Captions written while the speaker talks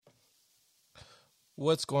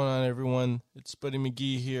What's going on, everyone? It's Spuddy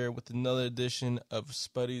McGee here with another edition of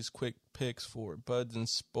Spuddy's Quick Picks for Buds and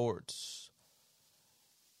Sports.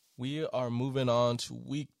 We are moving on to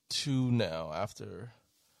week 2 now after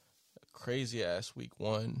a crazy-ass week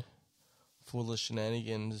 1 full of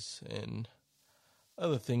shenanigans and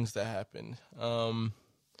other things that happened.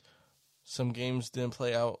 Some games didn't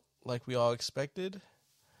play out like we all expected.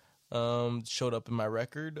 Showed up in my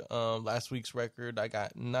record. Last week's record, I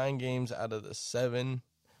got 9 games out of the 7.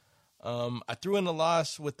 I threw in a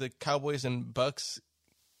loss with the Cowboys and Bucks,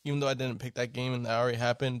 even though I didn't pick that game and that already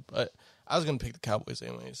happened. But I was gonna pick the Cowboys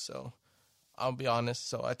anyways, so I'll be honest.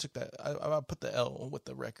 So I took that. I put the L with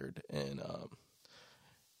the record, and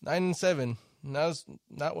 9-7. That's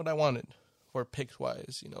not what I wanted for picks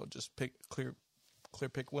wise. Just pick clear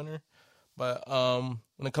pick winner. But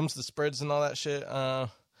when it comes to the spreads and all that shit,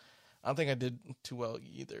 I don't think I did too well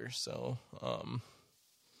either. So,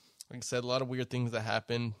 like I said, a lot of weird things that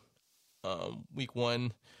happened. Week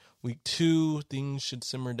 1, week 2, things should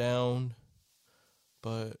simmer down.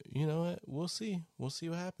 But you know what? We'll see. We'll see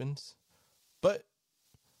what happens. But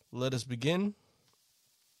let us begin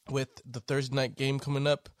with the Thursday night game coming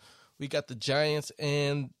up. We got the Giants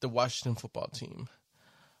and the Washington football team.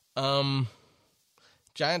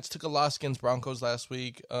 Giants took a loss against Broncos last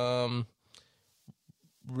week.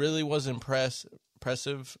 Really was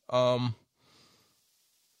impressive.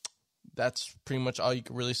 That's pretty much all you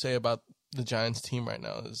can really say about the Giants team right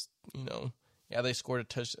now is, they scored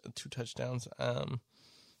 2 touchdowns.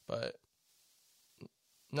 But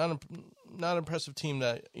not impressive team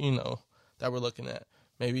that we're looking at.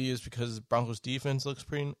 Maybe it's because Broncos defense looked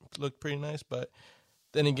pretty nice, but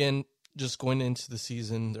then again, just going into the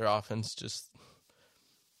season, their offense just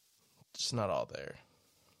not all there.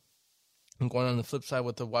 And going on the flip side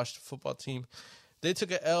with the Washington football team, they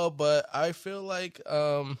took an L, but I feel like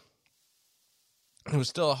it was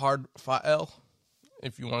still a hard fought L,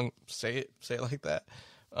 if you want to say it like that.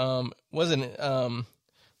 Wasn't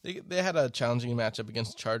they had a challenging matchup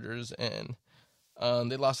against the Chargers, and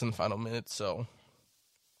they lost in the final minutes, so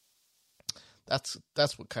that's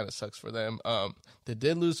what kind of sucks for them. They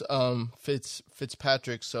did lose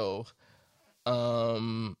Fitzpatrick, so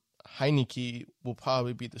Heineke will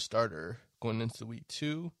probably be the starter going into week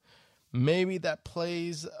 2. Maybe that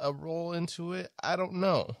plays a role into it. I don't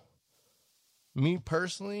know. Me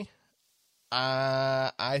personally,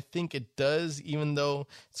 I think it does, even though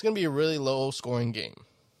it's going to be a really low scoring game,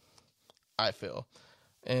 I feel.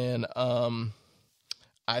 And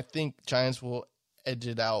I think Giants will edge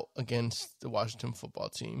it out against the Washington football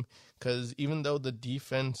team, because even though the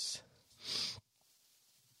defense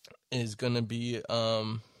is going to be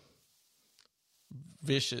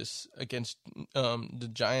vicious against the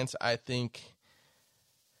Giants, I think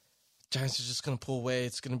Giants are just going to pull away.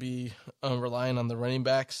 It's going to be relying on the running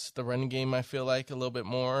backs, the running game, I feel like, a little bit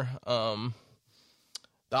more. The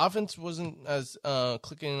offense wasn't as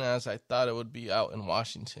clicking as I thought it would be out in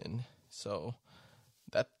Washington. So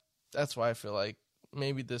that's why I feel like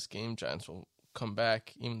maybe this game Giants will come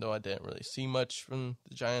back, even though I didn't really see much from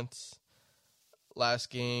the Giants last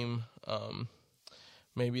game.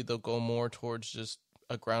 Maybe they'll go more towards just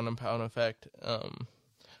a ground and pound effect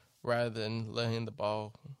rather than letting the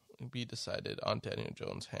ball be decided on Daniel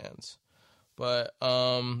Jones' hands. But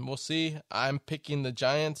we'll see. I'm picking the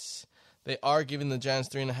Giants. They are giving the Giants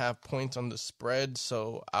 3.5 points on the spread,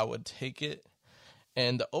 so I would take it.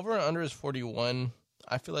 And the over and under is 41.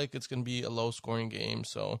 I feel like it's going to be a low-scoring game,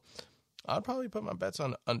 so I'll probably put my bets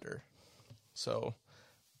on under. So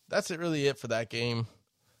that's really it for that game.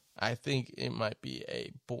 I think it might be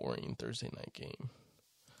a boring Thursday night game.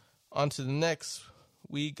 On to the next.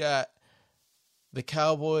 We got the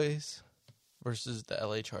Cowboys versus the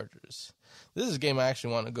LA Chargers. This is a game I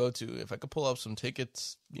actually want to go to. If I could pull up some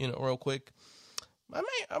tickets, real quick, I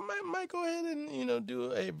might go ahead and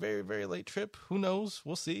do a very, very late trip. Who knows?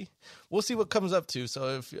 We'll see. We'll see what comes up to.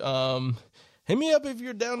 So if hit me up if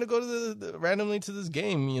you're down to go to the randomly to this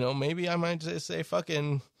game. Maybe I might just say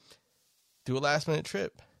fucking do a last minute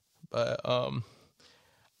trip. But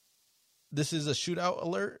this is a shootout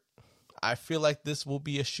alert. I feel like this will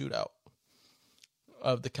be a shootout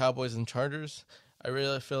of the Cowboys and Chargers. I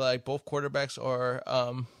really feel like both quarterbacks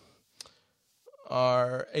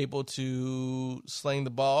are able to sling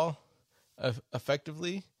the ball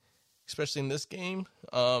effectively, especially in this game.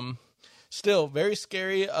 Still very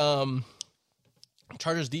scary.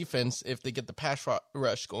 Chargers defense, if they get the pass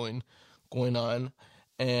rush going on,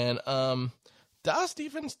 and Dallas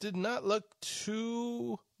defense did not look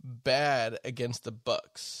too bad against the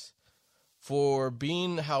Bucks for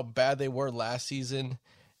being how bad they were last season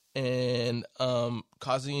and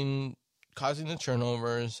causing causing the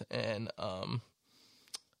turnovers and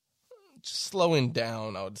just slowing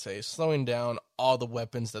down. I would say slowing down all the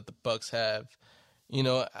weapons that the Bucks have. You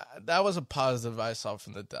know, that was a positive I saw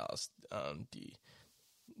from the Dallas D.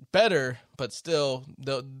 Better, but still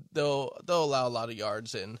they'll allow a lot of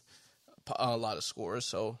yards and a lot of scores.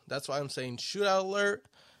 So that's why I'm saying shootout alert.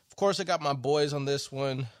 Of course, I got my boys on this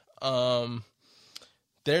one.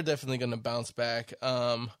 They're definitely going to bounce back.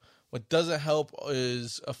 What doesn't help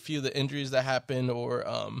is a few of the injuries that happened or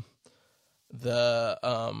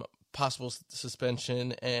the possible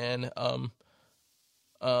suspension and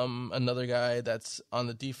another guy that's on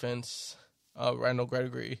the defense, Randall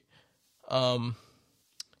Gregory, on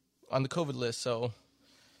the COVID list. So,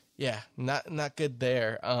 yeah, not good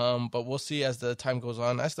there. But we'll see as the time goes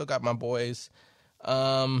on. I still got my boys.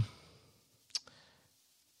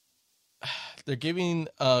 They're giving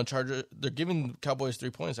Cowboys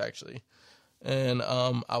 3 points actually, and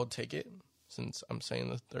I would take it since I'm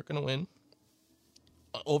saying that they're gonna win.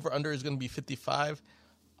 Over under is gonna be 55.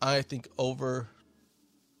 I think over.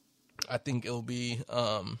 I think it'll be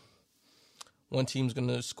one team's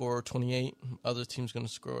gonna score 28, other team's gonna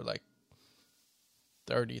score like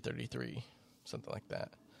 30, 33, something like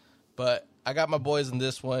that. But I got my boys in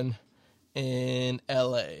this one in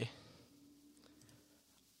LA.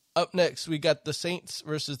 Up next, we got the Saints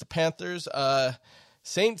versus the Panthers.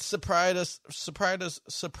 Saints surprised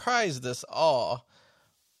us all.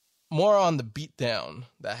 More on the beatdown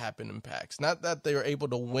that happened in Packs. Not that they were able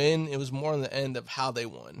to win. It was more on the end of how they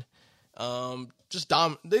won. They just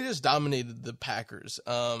dominated the Packers.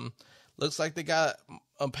 Looks like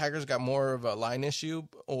Packers got more of a line issue,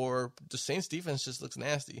 or the Saints defense just looks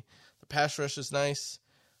nasty. The pass rush is nice.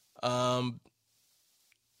 Probably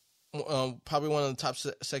one of the top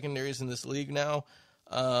secondaries in this league now.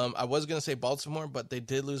 I was going to say Baltimore, but they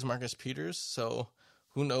did lose Marcus Peters, so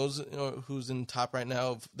who knows who's in top right now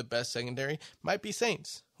of the best secondary. Might be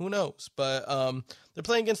Saints. Who knows? But they're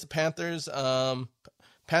playing against the Panthers.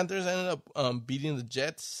 Panthers ended up beating the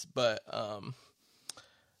Jets, but I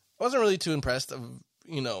wasn't really too impressed of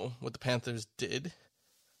what the Panthers did.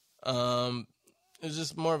 It was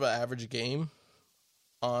just more of an average game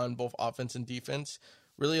on both offense and defense.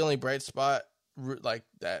 Really only bright spot like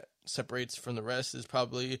that separates from the rest is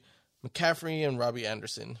probably McCaffrey and Robbie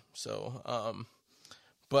Anderson. So,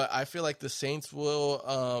 but I feel like the Saints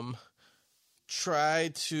will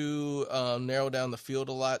try to narrow down the field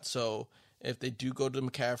a lot. So if they do go to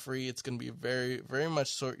McCaffrey, it's going to be very, very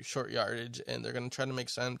much short yardage, and they're going to try to make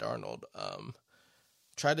Sam Darnold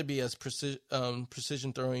try to be as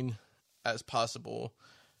precision throwing as possible,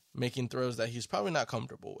 making throws that he's probably not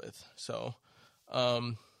comfortable with. So,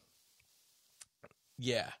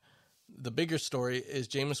 yeah, the bigger story is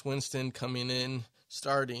Jameis Winston coming in,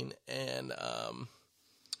 starting, and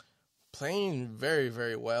playing very,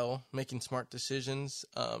 very well, making smart decisions.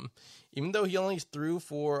 Even though he only threw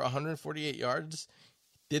for 148 yards,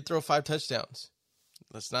 he did throw 5 touchdowns.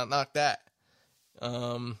 Let's not knock that.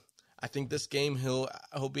 I think this game he'll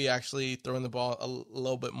be actually throwing the ball a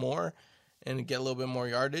little bit more and get a little bit more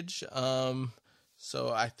yardage.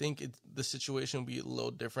 So I think the situation will be a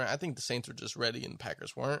little different. I think the Saints were just ready and the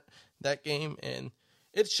Packers weren't that game, and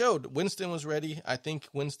it showed. Winston was ready. I think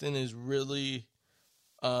Winston is really,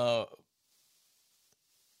 I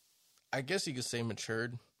guess you could say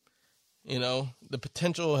matured. The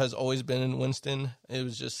potential has always been in Winston. It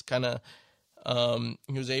was just kind of,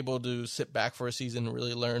 he was able to sit back for a season and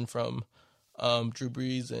really learn from Drew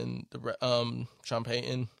Brees and Sean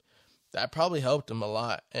Payton. That probably helped him a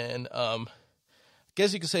lot. And I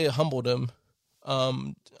guess you could say it humbled him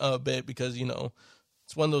a bit because,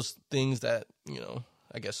 it's one of those things that,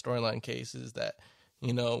 I guess storyline cases that,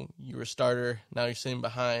 you were a starter, now you're sitting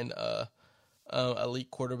behind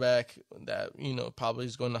elite quarterback that, probably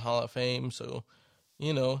is going to Hall of Fame. So,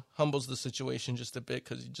 humbles the situation just a bit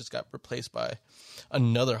because he just got replaced by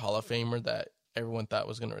another Hall of Famer that everyone thought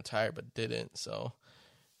was going to retire but didn't. So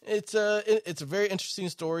it's a very interesting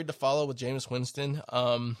story to follow with Jameis Winston.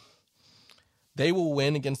 They will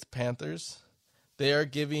win against the Panthers. They are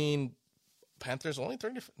giving Panthers only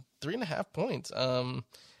 3.5 points.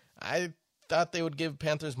 I thought they would give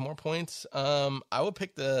Panthers more points. I would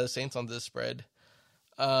pick the Saints on this spread.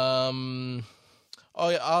 Oh,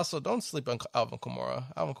 yeah, also, don't sleep on Alvin Kamara.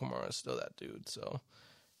 Alvin Kamara is still that dude, so,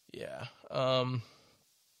 yeah. I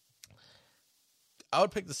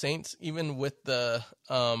would pick the Saints, even with the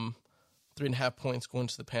 3.5 points going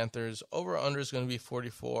to the Panthers. Over-under is going to be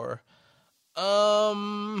 44.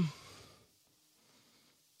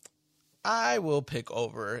 I will pick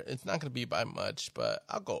over. It's not going to be by much, but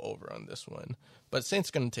I'll go over on this one. But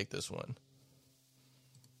Saints going to take this one.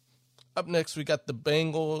 Up next, we got the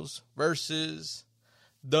Bengals versus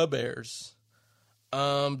the Bears.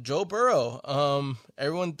 Joe Burrow.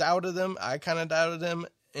 Everyone doubted him. I kind of doubted him,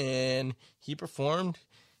 and he performed.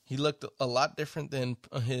 He looked a lot different than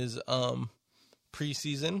his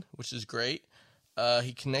preseason, which is great.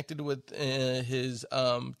 He connected with his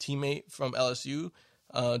teammate from LSU,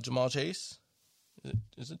 Jamal Chase.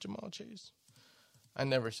 Is it Jamal Chase? I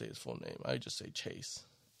never say his full name. I just say Chase.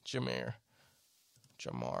 Jamar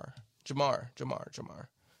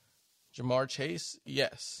Chase.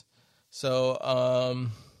 Yes. So,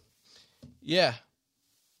 yeah,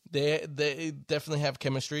 they definitely have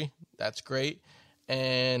chemistry. That's great.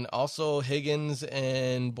 And also Higgins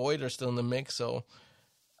and Boyd are still in the mix. So,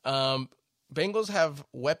 Bengals have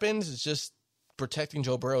weapons. It's just protecting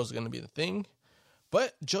Joe Burrow is going to be the thing.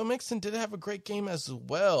 But Joe Mixon did have a great game as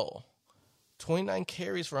well. 29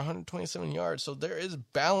 carries for 127 yards. So there is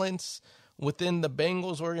balance within the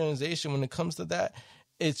Bengals organization when it comes to that.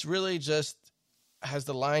 It's really just, has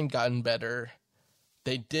the line gotten better?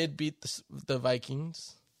 They did beat the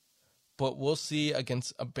Vikings, but we'll see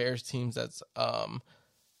against a Bears team that's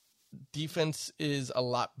defense is a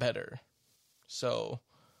lot better. So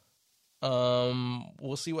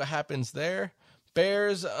we'll see what happens there.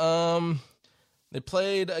 Bears, they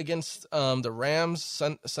played against the Rams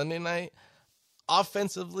Sunday night.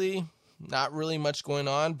 Offensively, not really much going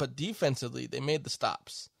on, but defensively, they made the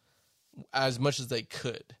stops as much as they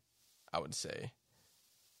could, I would say.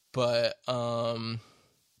 But I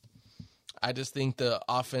just think the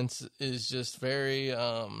offense is just very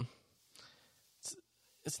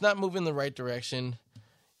it's not moving the right direction.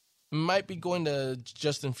 It might be going to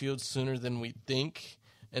Justin Fields sooner than we think,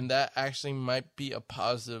 and that actually might be a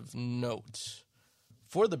positive note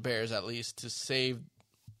for the Bears, at least,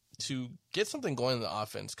 to get something going in the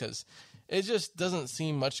offense, because it just doesn't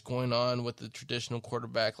seem much going on with the traditional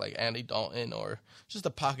quarterback like Andy Dalton or just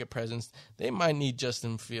a pocket presence. They might need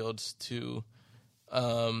Justin Fields to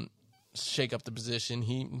shake up the position.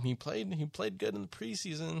 He played good in the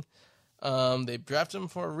preseason. They drafted him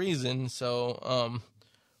for a reason, so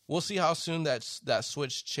we'll see how soon that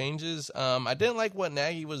switch changes. I didn't like what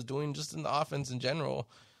Nagy was doing just in the offense in general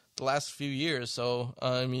the last few years. So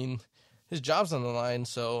I mean, his job's on the line,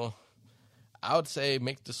 so I would say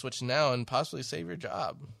make the switch now and possibly save your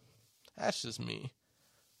job. That's just me.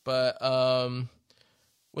 But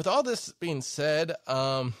with all this being said,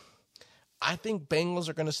 I think Bengals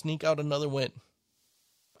are going to sneak out another win.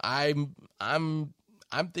 I'm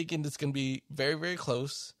thinking it's going to be very, very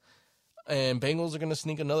close, and Bengals are going to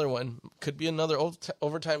sneak another one. Could be another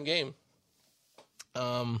overtime game.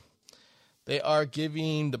 They are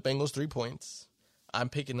giving the Bengals 3 points. I'm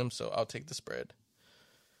picking them, so I'll take the spread.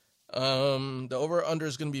 The over-under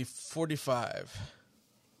is going to be 45.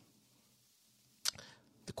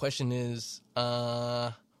 The question is, do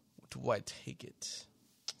I take it?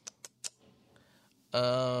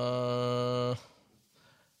 What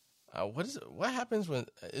happens when,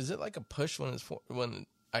 is it like a push when when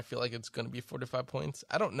I feel like it's going to be 45 points?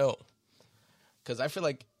 I don't know, because I feel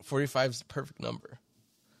like 45 is the perfect number.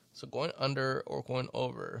 So going under or going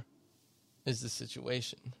over is the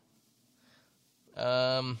situation.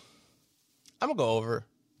 I'm gonna go over.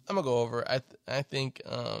 I think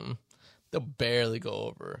they'll barely go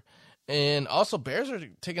over, and also Bears are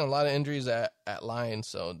taking a lot of injuries at line,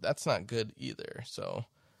 so that's not good either. So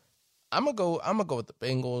I'm gonna go with the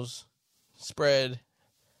Bengals spread,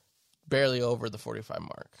 barely over the 45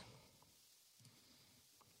 mark.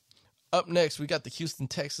 Up next, we got the Houston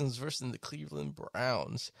Texans versus the Cleveland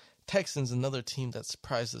Browns. Texans, another team that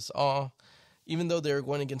surprised us all. Even though they were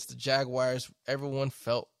going against the Jaguars, everyone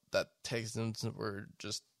felt that Texans were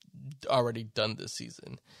just already done this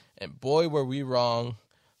season. And boy, were we wrong.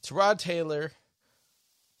 Tyrod Taylor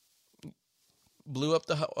blew up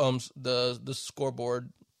the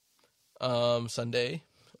scoreboard Sunday.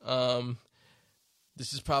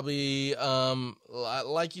 This is probably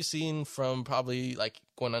like you've seen from probably like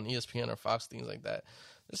going on ESPN or Fox, things like that.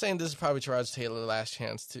 They're saying this is probably Tyrod Taylor's last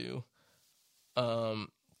chance to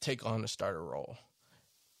take on a starter role.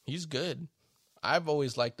 He's good. I've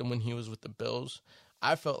always liked him when he was with the Bills.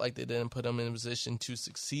 I felt like they didn't put him in a position to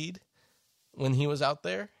succeed when he was out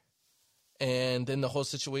there. And then the whole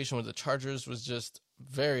situation with the Chargers was just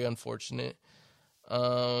very unfortunate.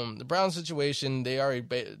 The Browns situation, they already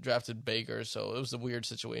drafted Baker, so it was a weird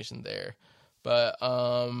situation there. But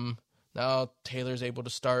now Taylor's able to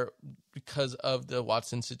start because of the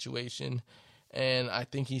Watson situation, and I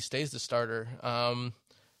think he stays the starter.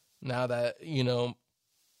 Now that,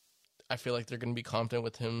 I feel like they're going to be confident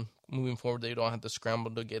with him moving forward. They don't have to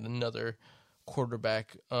scramble to get another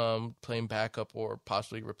quarterback playing backup or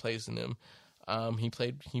possibly replacing him. He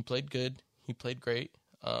played good. He played great.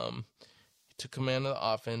 He took command of the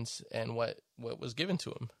offense and what was given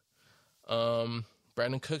to him.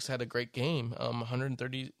 Brandon Cooks had a great game,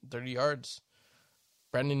 130 yards.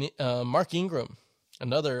 Mark Ingram,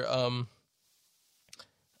 another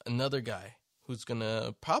guy who's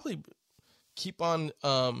gonna probably keep on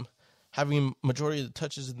having majority of the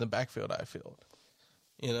touches in the backfield. I feel,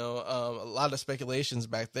 a lot of speculations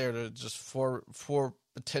back there to just four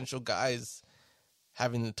potential guys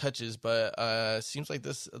having the touches, but it seems like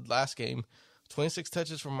this last game, 26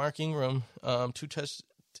 touches from Mark Ingram,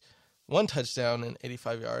 one touchdown and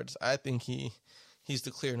 85 yards. I think he's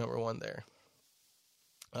the clear number one there.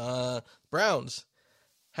 Browns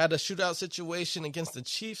had a shootout situation against the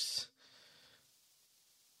Chiefs.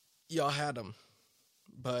 Y'all had them,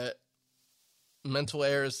 but mental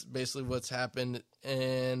errors basically what's happened,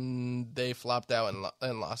 and they flopped out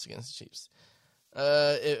and lost against the Chiefs.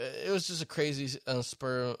 It was just a crazy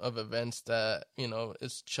spur of events that,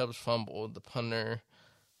 it's Chubb's fumble, the punter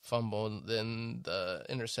fumble, then the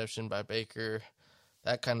interception by Baker.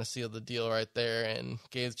 That kind of sealed the deal right there and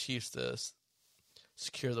gave the Chiefs the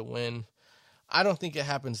secure the win. I don't think it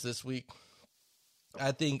happens this week.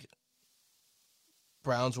 I think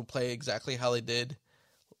Browns will play exactly how they did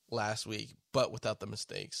last week, but without the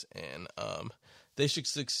mistakes. And they should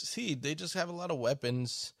succeed. They just have a lot of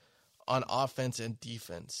weapons on offense and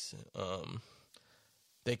defense.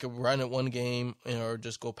 They could run it one game or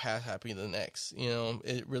just go pass happy the next.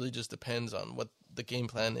 It really just depends on what the game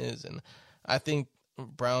plan is. And I think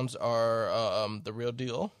Browns are the real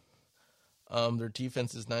deal. Their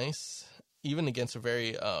defense is nice, even against a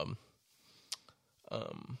very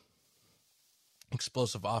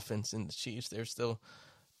explosive offense in the Chiefs. They're still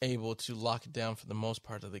able to lock it down for the most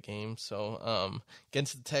part of the game. So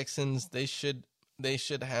against the Texans, they should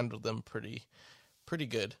handle them pretty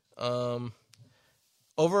good.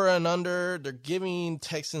 Over and under, they're giving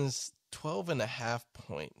Texans 12.5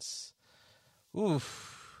 points.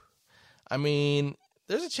 Oof. I mean,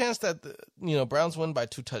 there's a chance that Browns win by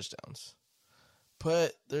 2 touchdowns,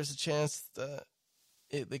 but there's a chance that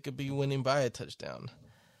they could be winning by a touchdown.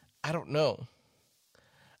 I don't know.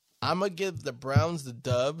 I'm gonna give the Browns the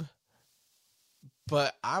dub,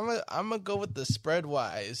 but I'm gonna go with the spread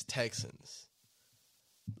wise Texans.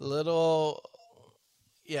 I'm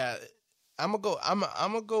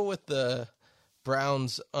gonna go with the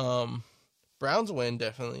Browns. Browns win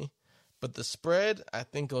definitely, but the spread I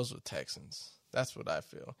think goes with Texans. That's what I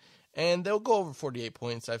feel, and they'll go over 48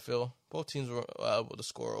 points. I feel both teams were able to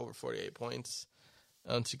score over 48 points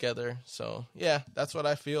together. So yeah, that's what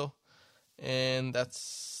I feel, and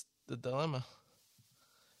that's the dilemma.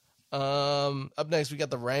 Up next we got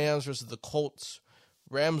the Rams versus the Colts.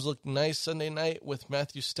 Rams looked nice Sunday night with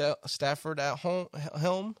Matthew Stafford at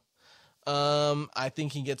helm. I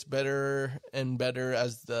think he gets better and better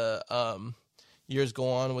as the years go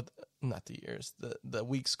on with the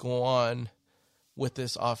weeks go on with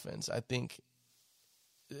this offense. I think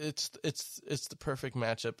it's the perfect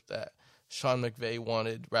matchup that Sean McVay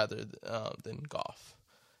wanted rather than Goff,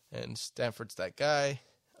 and Stafford's that guy.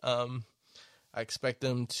 I expect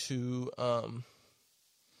them to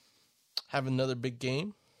have another big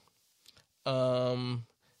game. Another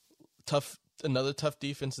tough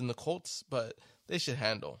defense in the Colts, but they should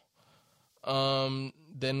handle.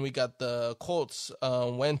 Then we got the Colts.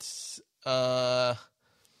 Wentz, he had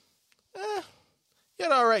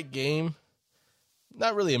an all right game.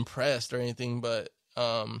 Not really impressed or anything, but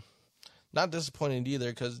not disappointed either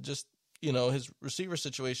because just, his receiver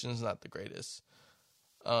situation is not the greatest.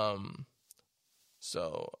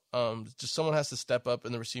 So just someone has to step up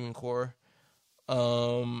in the receiving core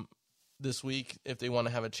this week if they want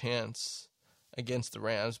to have a chance against the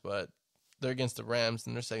Rams, but they're against the Rams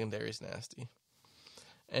and their secondary is nasty.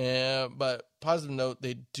 But positive note,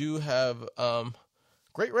 they do have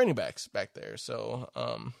great running backs back there, so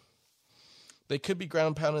they could be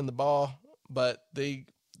ground pounding the ball, but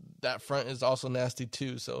that front is also nasty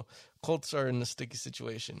too. So Colts are in a sticky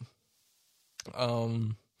situation.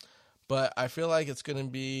 But I feel like it's going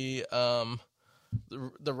to be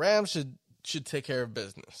the Rams should take care of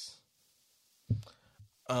business.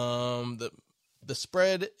 The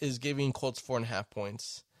spread is giving Colts 4.5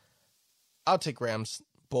 points. I'll take Rams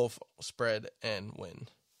both spread and win.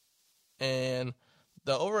 And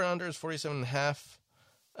the over and under is 47.5.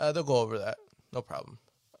 They'll go over that. No problem.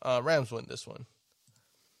 Rams win this one.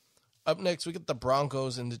 Up next, we get the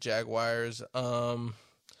Broncos and the Jaguars. Start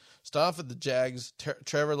off with the Jags.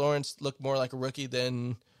 Trevor Lawrence looked more like a rookie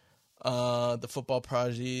than the football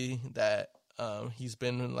prodigy that he's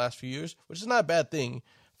been in the last few years, which is not a bad thing.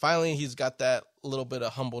 Finally, he's got that little bit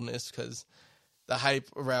of humbleness because the hype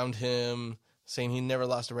around him saying he never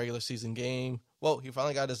lost a regular season game. Well, he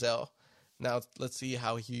finally got his L. Now let's see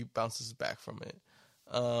how he bounces back from it.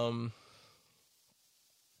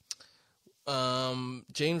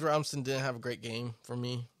 James Robinson didn't have a great game for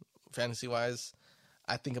me, fantasy-wise.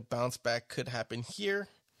 I think a bounce back could happen here.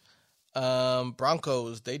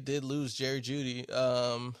 Broncos, they did lose Jerry Jeudy,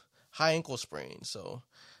 high ankle sprain, so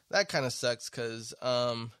that kind of sucks because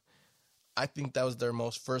I think that was their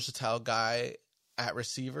most versatile guy at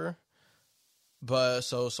receiver. But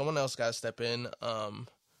so someone else got to step in.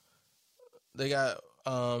 They got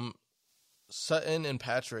Sutton and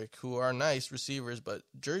Patrick, who are nice receivers, but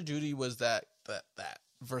Jerry Jeudy was that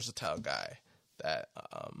versatile guy that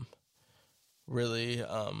really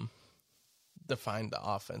defined the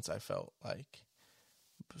offense, I felt like.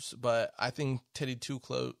 But I think Teddy Two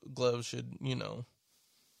Gloves should,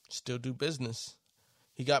 still do business.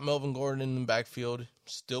 He got Melvin Gordon in the backfield,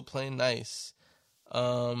 still playing nice.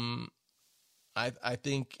 I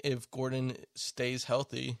think if Gordon stays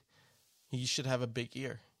healthy, he should have a big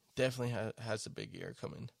year. Definitely has a big year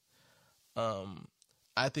coming.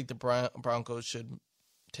 I think the Broncos should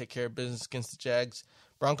take care of business against the Jags.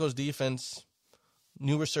 Broncos defense,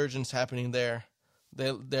 new resurgence happening there.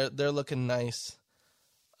 They're looking nice.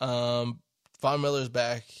 Von Miller's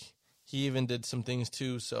back. He even did some things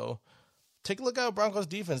too. So take a look at Broncos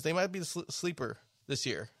defense. They might be the sleeper this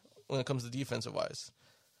year when it comes to defensive wise.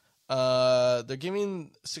 They're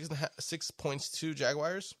giving 6 points to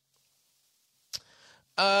Jaguars.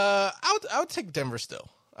 I would take Denver still.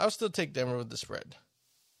 I would still take Denver with the spread.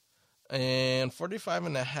 And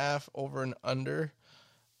 45.5 over and under.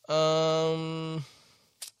 I'll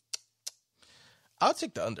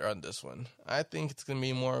take the under on this one. I think it's going to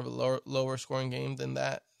be more of a lower scoring game than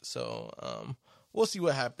that. So we'll see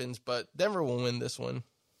what happens. But Denver will win this one.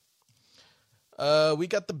 We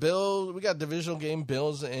got the Bills. We got divisional game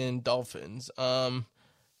Bills and Dolphins.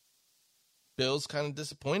 Bills kind of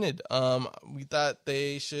disappointed. We thought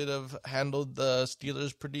they should have handled the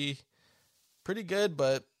Steelers pretty good,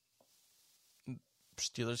 but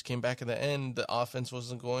Steelers came back at the end. The offense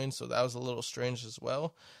wasn't going, so that was a little strange as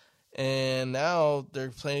well. And now they're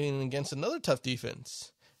playing against another tough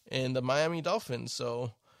defense in the Miami Dolphins.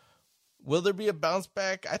 So will there be a bounce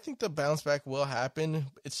back? I think the bounce back will happen.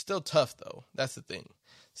 It's still tough, though. That's the thing.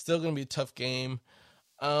 Still going to be a tough game.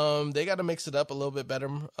 They got to mix it up a little bit better.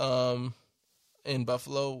 In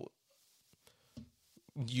Buffalo,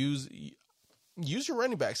 use your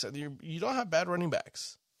running backs. You don't have bad running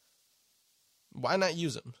backs. Why not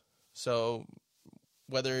use them? So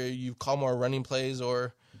whether you call more running plays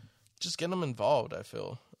or just get them involved, I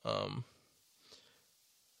feel.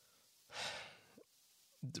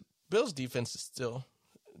 The Bills' defense is still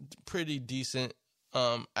pretty decent,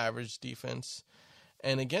 average defense.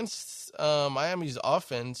 And against Miami's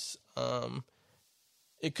offense,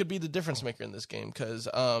 it could be the difference maker in this game because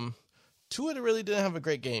Tua really didn't have a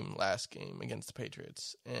great game last game against the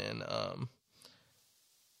Patriots. And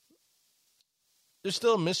there's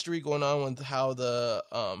still a mystery going on with how the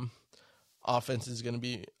offense is going to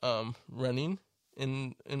be running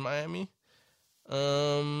in Miami.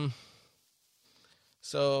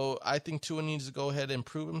 So I think Tua needs to go ahead and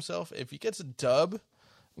prove himself. If he gets a dub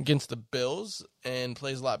against the Bills and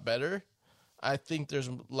plays a lot better, I think there's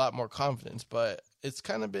a lot more confidence. But it's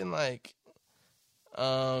kind of been like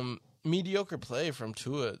mediocre play from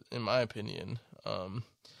Tua, in my opinion.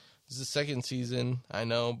 This is the second season, I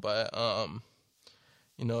know, but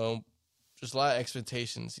there's a lot of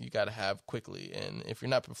expectations you got to have quickly, and if you're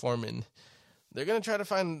not performing, they're gonna try to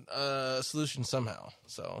find a solution somehow.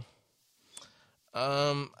 So,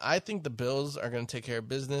 I think the Bills are gonna take care of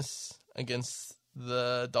business against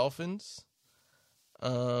the Dolphins.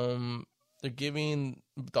 They're giving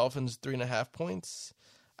Dolphins 3.5 points.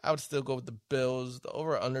 I would still go with the Bills. The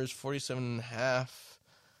over/under is 47.5.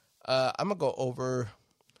 I'm gonna go over.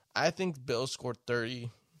 I think Bills scored 30.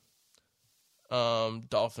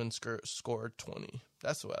 Dolphins scored 20.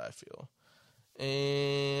 That's what I feel.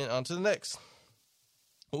 And on to the next.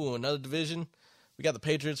 Ooh, another division. We got the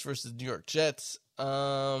Patriots versus New York Jets.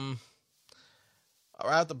 Right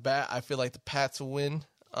off the bat, I feel like the Pats will win.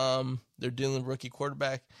 They're dealing with rookie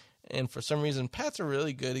quarterback. And for some reason, Pats are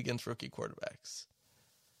really good against rookie quarterbacks.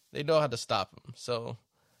 They know how to stop them. So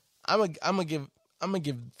I'm gonna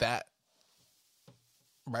give that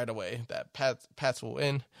right away. That Pats will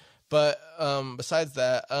win. But besides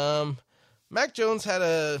that, Mac Jones had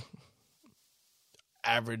a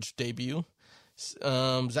average debut.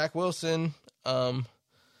 Zach Wilson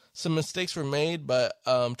some mistakes were made, but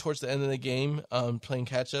towards the end of the game, playing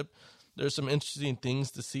catch up, there's some interesting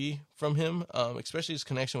things to see from him, especially his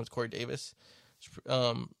connection with Corey Davis.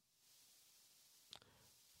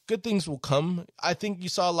 Good things will come. I think you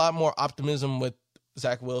saw a lot more optimism with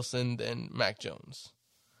Zach Wilson than Mac Jones.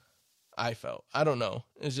 I felt. I don't know.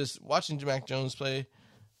 It's just watching Mac Jones play.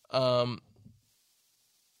 It was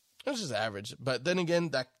just average. But then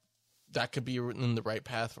again, that could be in the right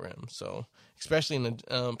path for him. So, especially in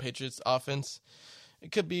the Patriots offense,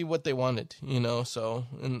 it could be what they wanted, So,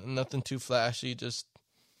 and nothing too flashy, just,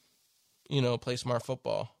 play smart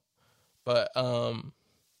football. But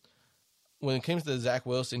when it came to Zach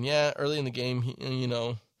Wilson, early in the game, he,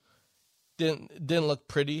 didn't look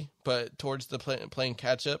pretty, but towards the playing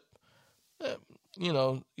catch up,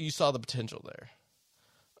 you saw the potential there.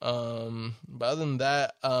 But other than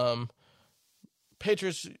that,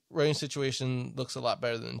 Patriots running situation looks a lot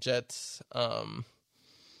better than Jets. I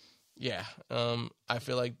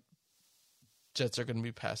feel like Jets are going to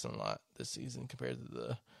be passing a lot this season compared to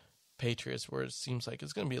the Patriots, where it seems like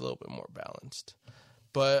it's going to be a little bit more balanced.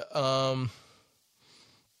 But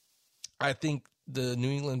I think the New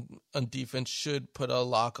England defense should put a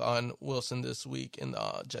lock on Wilson this week in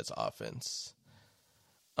the Jets offense.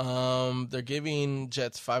 They're giving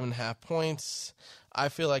Jets 5.5 points. I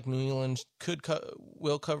feel like New England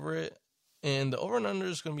will cover it, and the over and under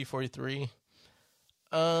is going to be 43.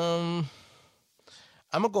 I'm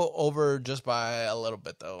gonna go over just by a little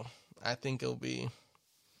bit though. I think it'll be,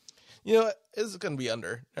 it's going to be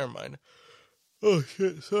under. Never mind. Oh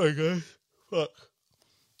shit! Sorry guys. Fuck.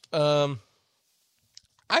 I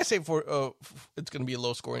say it's going to be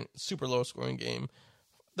a super low scoring game.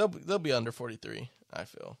 They'll be under 43. I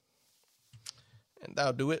feel, and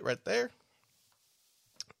that'll do it right there.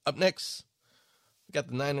 Up next, we got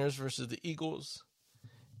the Niners versus the Eagles.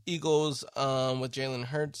 Eagles with Jalen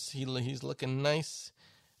Hurts, he's looking nice.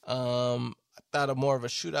 I thought of more of a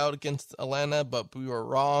shootout against Atlanta, but we were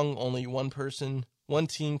wrong. Only one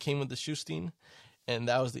team came with the shoestring, and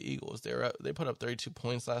that was the Eagles. They put up 32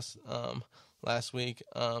 points last week.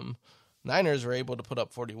 Niners were able to put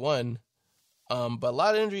up 41. But a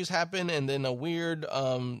lot of injuries happened, and then a weird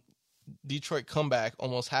Detroit comeback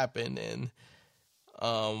almost happened, and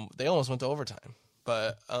they almost went to overtime.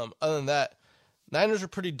 But other than that, Niners were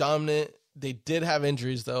pretty dominant. They did have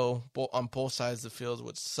injuries, though, on both sides of the field,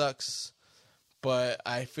 which sucks. But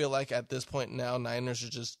I feel like at this point now, Niners are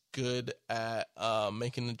just good at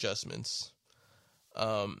making adjustments.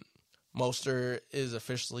 Mostert is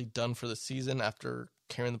officially done for the season after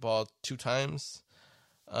carrying the ball 2 times.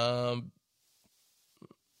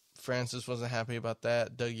 Francis wasn't happy about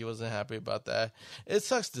that. Dougie wasn't happy about that. It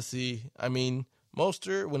sucks to see. I mean,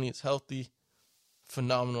 Mostert, when he's healthy,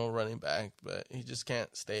 phenomenal running back, but he just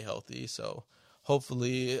can't stay healthy. So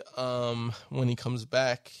hopefully when he comes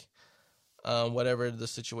back, whatever the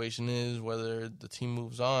situation is, whether the team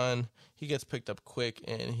moves on, he gets picked up quick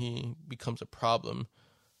and he becomes a problem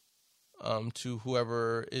to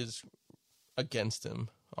whoever is against him,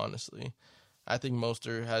 honestly. I think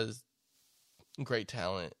Mostert has great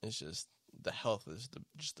talent. It's just the health is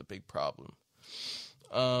just the big problem.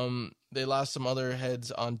 They lost some other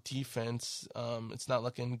heads on defense. It's not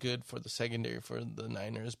looking good for the secondary for the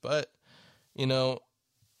Niners, but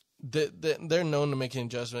they're known to make an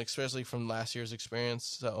adjustment, especially from last year's experience.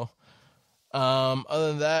 So other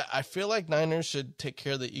than that, I feel like Niners should take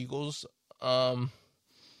care of the Eagles. It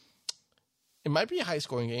might be a high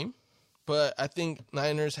scoring game, but I think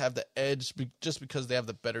Niners have the edge just because they have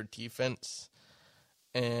the better defense.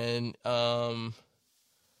 And the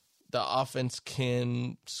offense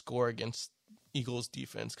can score against Eagles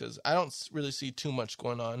defense, because I don't really see too much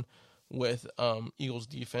going on with Eagles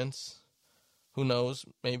defense. Who knows?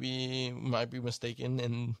 Maybe we might be mistaken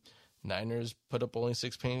and Niners put up only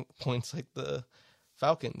 6 points like the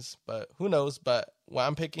Falcons. But who knows? But what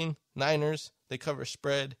I'm picking, Niners, they cover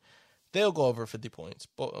spread. They'll go over 50 points.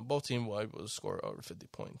 Both teams will be able to score over 50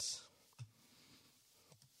 points.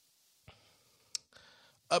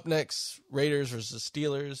 Up next, Raiders versus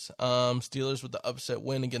Steelers. Steelers with the upset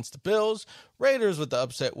win against the Bills. Raiders with the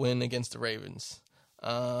upset win against the Ravens.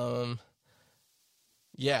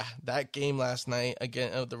 That game last night,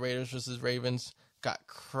 again, the Raiders versus Ravens, got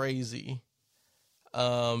crazy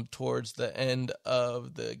towards the end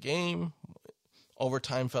of the game.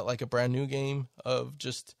 Overtime felt like a brand new game of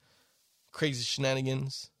just crazy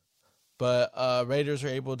shenanigans. But Raiders were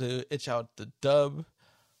able to itch out the dub.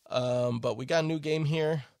 But we got a new game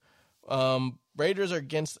here. Raiders are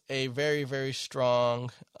against a very, very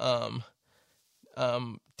strong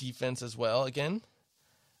defense as well again.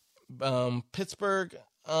 Pittsburgh,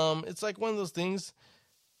 it's like one of those things.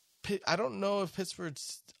 I don't know if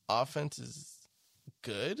Pittsburgh's offense is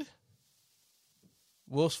good.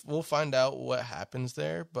 We'll find out what happens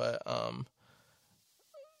there, but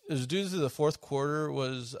it was due to the fourth quarter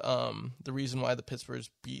was the reason why the Pittsburghs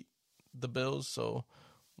beat the Bills. So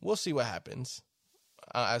we'll see what happens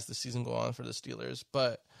as the season goes on for the Steelers.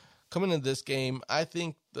 But coming into this game, I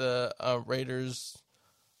think the Raiders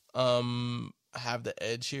have the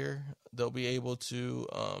edge here. They'll be able to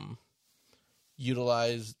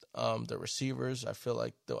utilize the receivers. I feel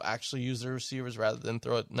like they'll actually use their receivers rather than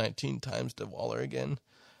throw it 19 times to Waller again.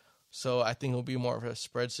 So I think it'll be more of a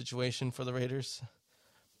spread situation for the Raiders.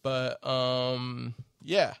 But,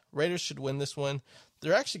 yeah, Raiders should win this one.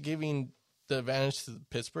 They're actually giving the advantage to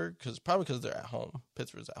Pittsburgh, probably because they're at home.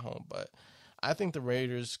 Pittsburgh's at home. But I think the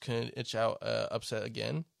Raiders can itch out upset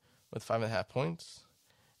again with 5.5 points.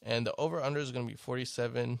 And the over-under is going to be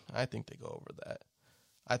 47. I think they go over that.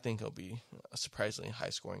 I think it'll be a surprisingly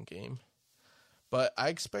high-scoring game. But I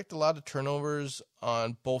expect a lot of turnovers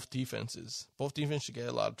on both defenses. Both defenses should get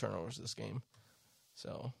a lot of turnovers this game.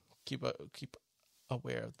 So keep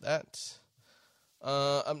aware of that.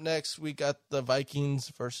 Up next, we got the Vikings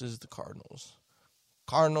versus the Cardinals.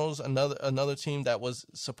 Cardinals, another team that was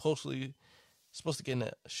supposed to get in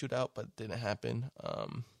a shootout, but didn't happen.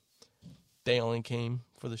 They only came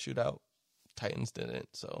for the shootout. Titans didn't.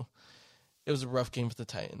 So it was a rough game for the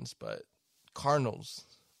Titans, but Cardinals,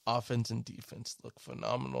 offense and defense look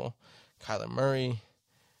phenomenal. Kyler Murray,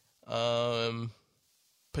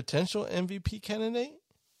 potential MVP candidate,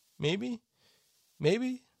 maybe.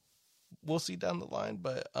 We'll see down the line,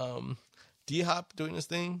 but D-Hop doing his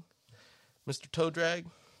thing, Mr. Toe Drag.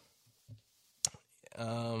 It's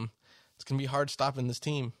going to be hard stopping this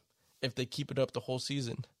team if they keep it up the whole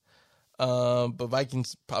season. But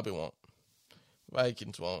Vikings probably won't.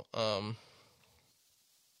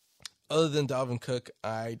 Other than Dalvin Cook,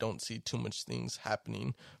 I don't see too much things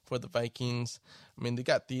happening for the Vikings. I mean, they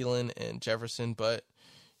got Thielen and Jefferson, but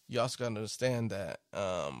you also got to understand that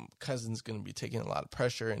Cousins going to be taking a lot of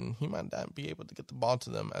pressure, and he might not be able to get the ball to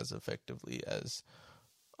them as effectively as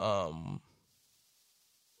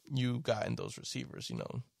you got in those receivers. You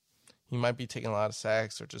know, he might be taking a lot of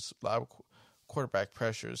sacks or just a lot of quarterback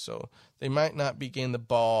pressure, so they might not be getting the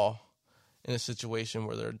ball in a situation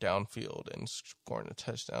where they're downfield and scoring a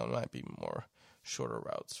touchdown. It might be more shorter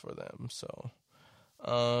routes for them. So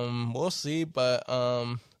we'll see, but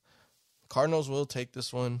Cardinals will take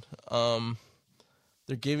this one.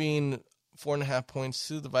 They're giving 4.5 points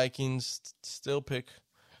to the Vikings. Still pick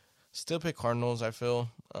Cardinals, I feel.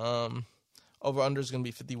 Over under is going to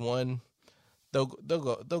be 51. They'll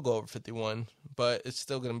go over 51, but it's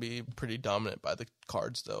still going to be pretty dominant by the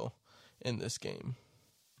Cards though in this game.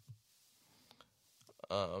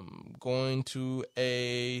 Going to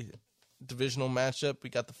a divisional matchup, we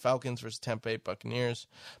got the Falcons versus Tampa Bay Buccaneers.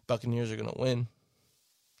 Buccaneers are going to win.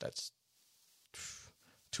 That's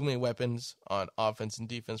too many weapons on offense and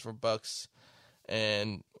defense for Bucs.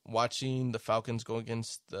 And watching the Falcons go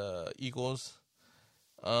against the Eagles,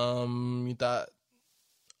 you thought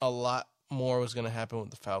a lot more was going to happen with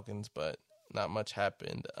the Falcons, but not much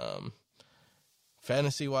happened.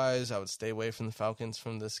 Fantasy-wise, I would stay away from the Falcons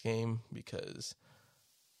from this game because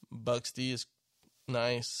Bucs D is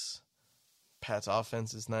nice. Pat's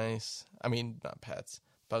offense is nice. I mean, not Pat's.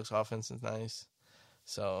 Bucs offense is nice.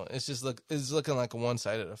 So it's looking like a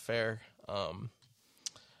one-sided affair.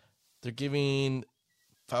 They're giving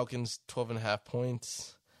Falcons 12.5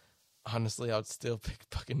 points. Honestly, I would still pick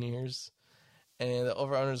Buccaneers. And the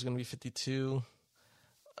over-under is going to be 52.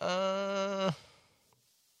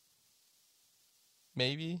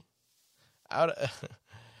 Maybe.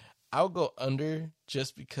 I'll go under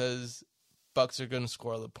just because Bucs are going to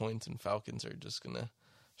score all the points and Falcons are just going to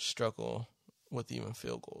struggle with even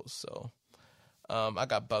field goals. So I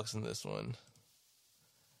got Bucs in this one.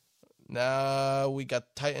 Now we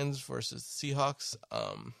got Titans versus Seahawks.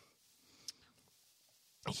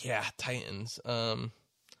 Titans.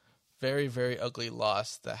 Very, very ugly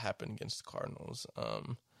loss that happened against the Cardinals.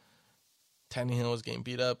 Tannehill was getting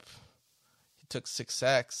beat up. He took 6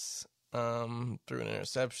 sacks, threw an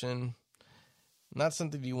interception. Not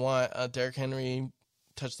something you want. Derrick Henry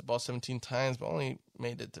touched the ball 17 times, but only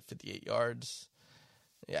made it to 58 yards.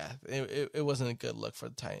 Yeah, it wasn't a good look for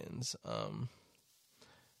the Titans.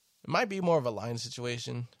 It might be more of a line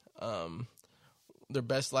situation. Their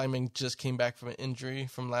best lineman just came back from an injury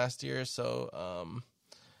from last year, so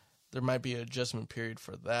there might be an adjustment period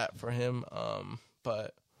for that for him.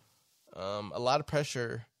 But a lot of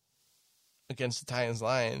pressure against the Titans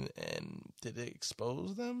line, and did it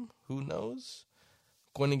expose them? Who knows?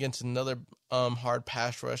 Going against another hard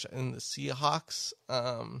pass rush in the Seahawks.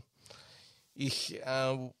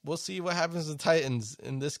 We'll see what happens to the Titans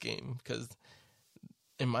in this game, because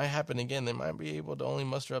it might happen again. They might be able to only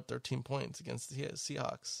muster up 13 points against the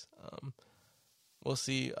Seahawks. We'll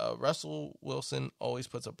see. Russell Wilson always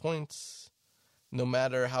puts up points. No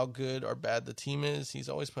matter how good or bad the team is, he's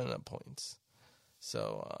always putting up points.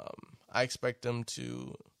 So I expect them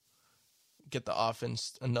to get the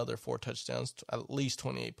offense another 4 touchdowns, at least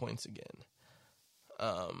 28 points again.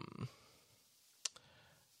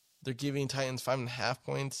 They're giving Titans 5.5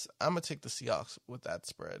 points. I'm going to take the Seahawks with that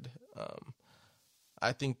spread.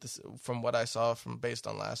 I think this, from what I saw based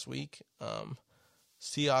on last week,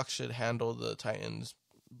 Seahawks should handle the Titans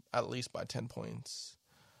at least by 10 points.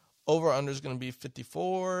 Over-under is going to be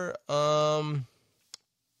 54. I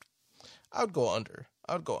would go under.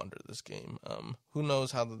 This game. Who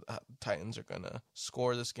knows how the Titans are going to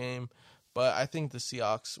score this game, but I think the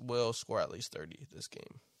Seahawks will score at least 30 this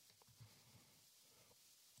game.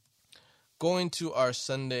 Going to our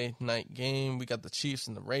Sunday night game, we got the Chiefs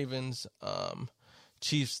and the Ravens.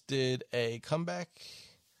 Chiefs did a comeback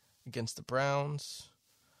against the Browns.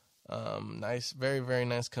 Nice, very, very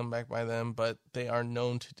nice comeback by them, but they are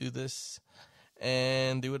known to do this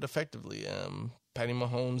and do it effectively. Patty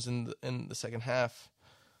Mahomes in the second half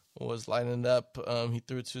was lighting it up. He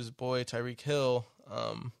threw it to his boy Tyreek Hill.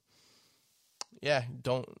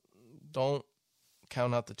 Don't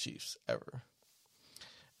count out the Chiefs ever.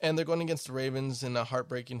 And they're going against the Ravens in a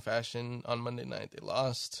heartbreaking fashion on Monday night. They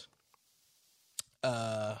lost.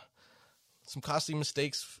 Some costly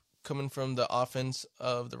mistakes coming from the offense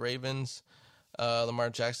of the Ravens. Lamar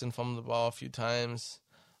Jackson fumbled the ball a few times.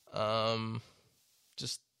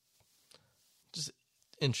 Just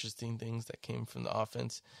interesting things that came from the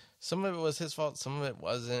offense. Some of it was his fault. Some of it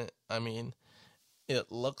wasn't. I mean,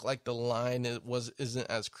 it looked like the line isn't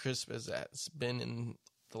as crisp as it's been in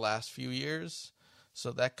the last few years.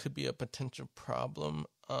 So that could be a potential problem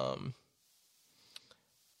in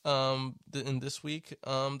this week.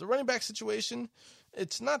 The running back situation,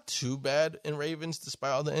 it's not too bad in Ravens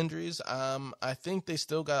despite all the injuries. I think they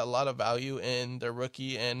still got a lot of value in their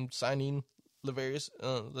rookie and signing Latavius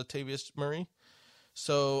Murray.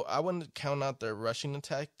 So I wouldn't count out their rushing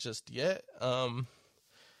attack just yet.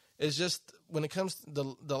 It's just when it comes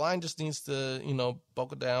to the line just needs to,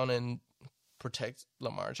 buckle down and protect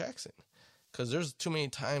Lamar Jackson. Because there's too many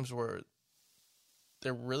times where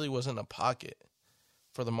there really wasn't a pocket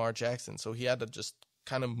for Lamar Jackson. So he had to just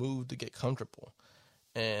kind of move to get comfortable.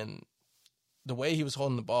 And the way he was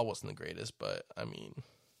holding the ball wasn't the greatest. But, I mean,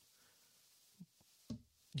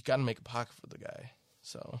 you got to make a pocket for the guy.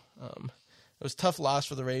 So it was a tough loss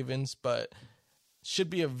for the Ravens, but should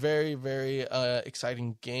be a very, very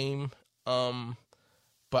exciting game.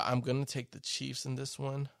 But I'm going to take the Chiefs in this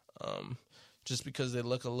one. Just because they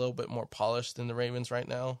look a little bit more polished than the Ravens right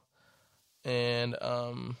now. And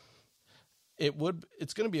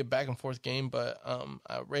it's going to be a back and forth game, but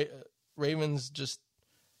Ravens just,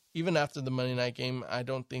 even after the Monday night game, I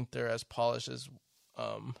don't think they're as polished as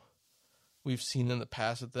we've seen in the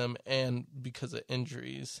past with them, and because of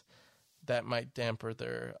injuries, that might damper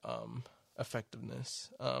their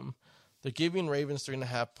effectiveness. They're giving Ravens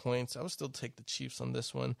 3.5 points. I would still take the Chiefs on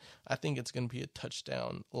this one. I think it's going to be a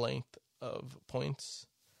touchdown length of points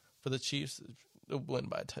for the Chiefs. They'll win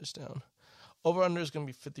by a touchdown. Over-under is going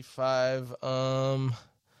to be 55. I'll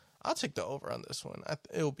take the over on this one.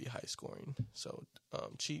 It will be high scoring. So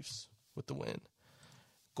Chiefs with the win.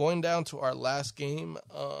 Going down to our last game,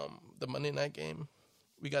 the Monday night game,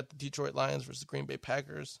 we got the Detroit Lions versus the Green Bay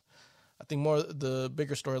Packers. I think the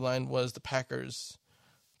bigger storyline was the Packers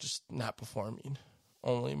just not performing,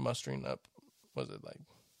 only mustering up, was it like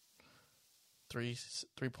three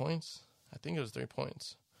points? I think it was 3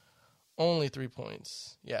 points. Only 3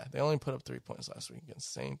 points. Yeah, they only put up 3 points last week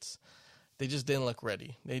against Saints. They just didn't look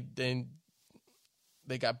ready. They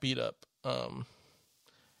got beat up.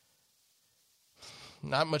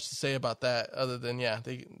 Not much to say about that other than,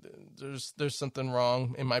 there's something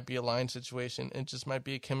wrong. It might be a line situation. It just might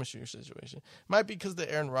be a chemistry situation. It might be because of the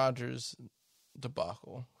Aaron Rodgers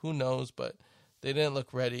debacle. Who knows? But they didn't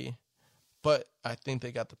look ready. But I think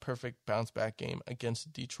they got the perfect bounce-back game against the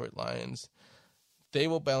Detroit Lions. They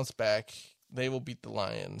will bounce back. They will beat the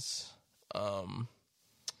Lions. And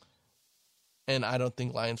I don't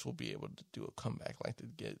think Lions will be able to do a comeback like they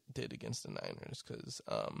did against the Niners, because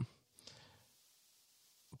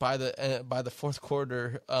by the fourth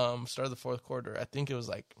quarter, start of the fourth quarter, I think it was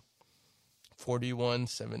like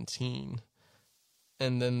 41-17.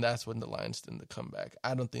 And then that's when the Lions did the comeback.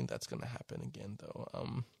 I don't think that's going to happen again,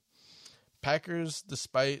 though. Packers,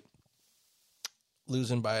 despite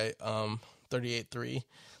losing by 38-3,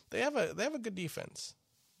 they have a good defense.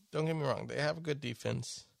 Don't get me wrong. They have a good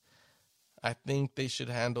defense. I think they should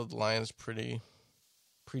handle the Lions pretty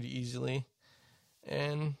easily.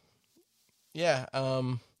 And, yeah,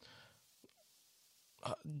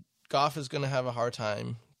 Goff is going to have a hard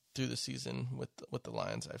time through the season with the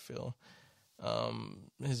Lions, I feel.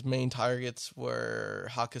 His main targets were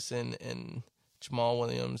Hawkinson and Jamal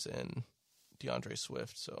Williams and DeAndre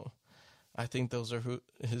Swift. So I think those are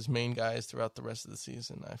his main guys throughout the rest of the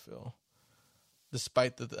season, I feel.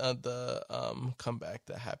 Despite the comeback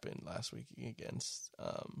that happened last week against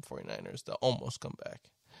 49ers, the almost comeback.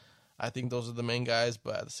 I think those are the main guys,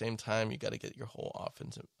 but at the same time, you got to get your whole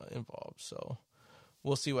offense involved. So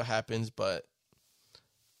we'll see what happens, but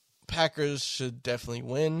Packers should definitely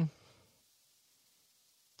win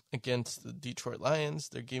against the Detroit Lions.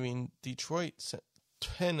 They're giving Detroit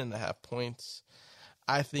 10.5 points.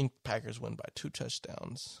 I think Packers win by 2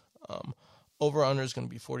 touchdowns. Over-under is going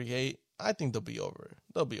to be 48. I think they'll be over.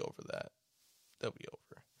 They'll be over that. They'll be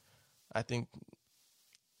over. I think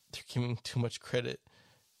they're giving too much credit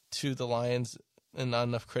to the Lions and not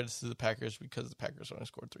enough credit to the Packers because the Packers only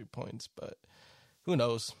scored 3 points. But who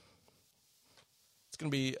knows? It's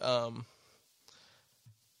going to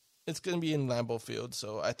be in Lambeau Field,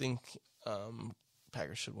 so I think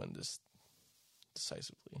Packers should win this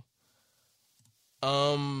decisively.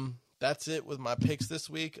 That's it with my picks this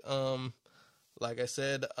week. Like I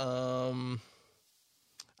said, I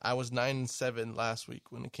was 9-7 last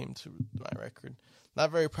week when it came to my record.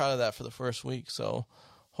 Not very proud of that for the first week, so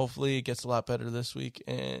hopefully it gets a lot better this week,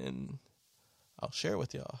 and I'll share it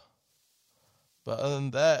with y'all. But other than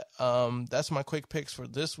that, that's my quick picks for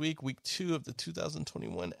this week, week 2 of the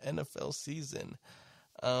 2021 NFL season.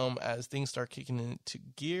 As things start kicking into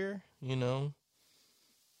gear, we'll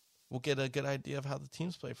get a good idea of how the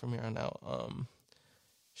teams play from here on out.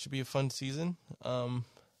 Should be a fun season.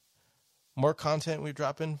 More content we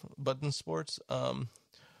drop in Button Sports.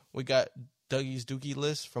 We got Dougie's Dookie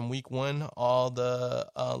list from week 1, all the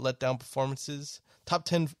letdown performances, top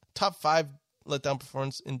 5 letdown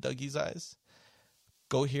performance in Dougie's eyes.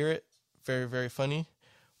 Go hear it. Very, very funny.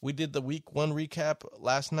 We did the week 1 recap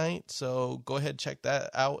last night, so go ahead, check that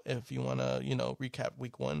out if you want to, recap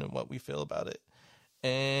week 1 and what we feel about it.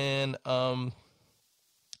 And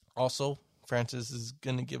also, Francis is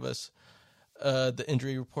going to give us the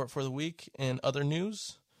injury report for the week and other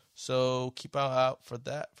news. So keep out for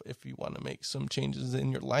that if you want to make some changes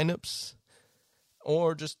in your lineups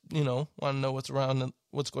or just, want to know what's going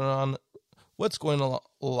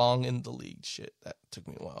along in the league. Shit, that took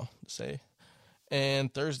me a while to say.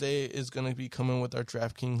 And Thursday is going to be coming with our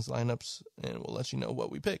DraftKings lineups, and we'll let you know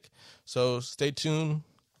what we pick. So stay tuned.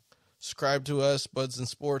 Subscribe to us, Buds and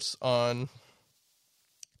Sports,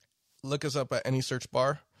 look us up at any search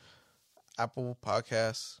bar. Apple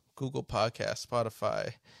Podcasts, Google Podcasts,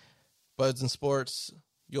 Spotify, Buds and Sports.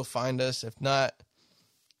 You'll find us. If not,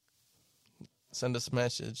 send us a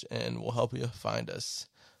message, and we'll help you find us.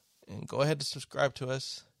 And go ahead and subscribe to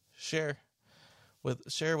us. Share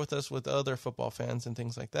with us with other football fans and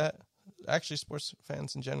things like that. Actually, sports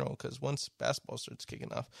fans in general, because once basketball starts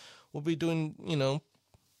kicking off, we'll be doing,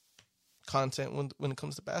 content when it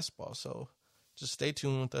comes to basketball. So just stay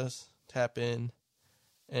tuned with us, tap in,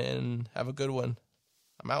 and have a good one.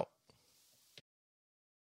 I'm out.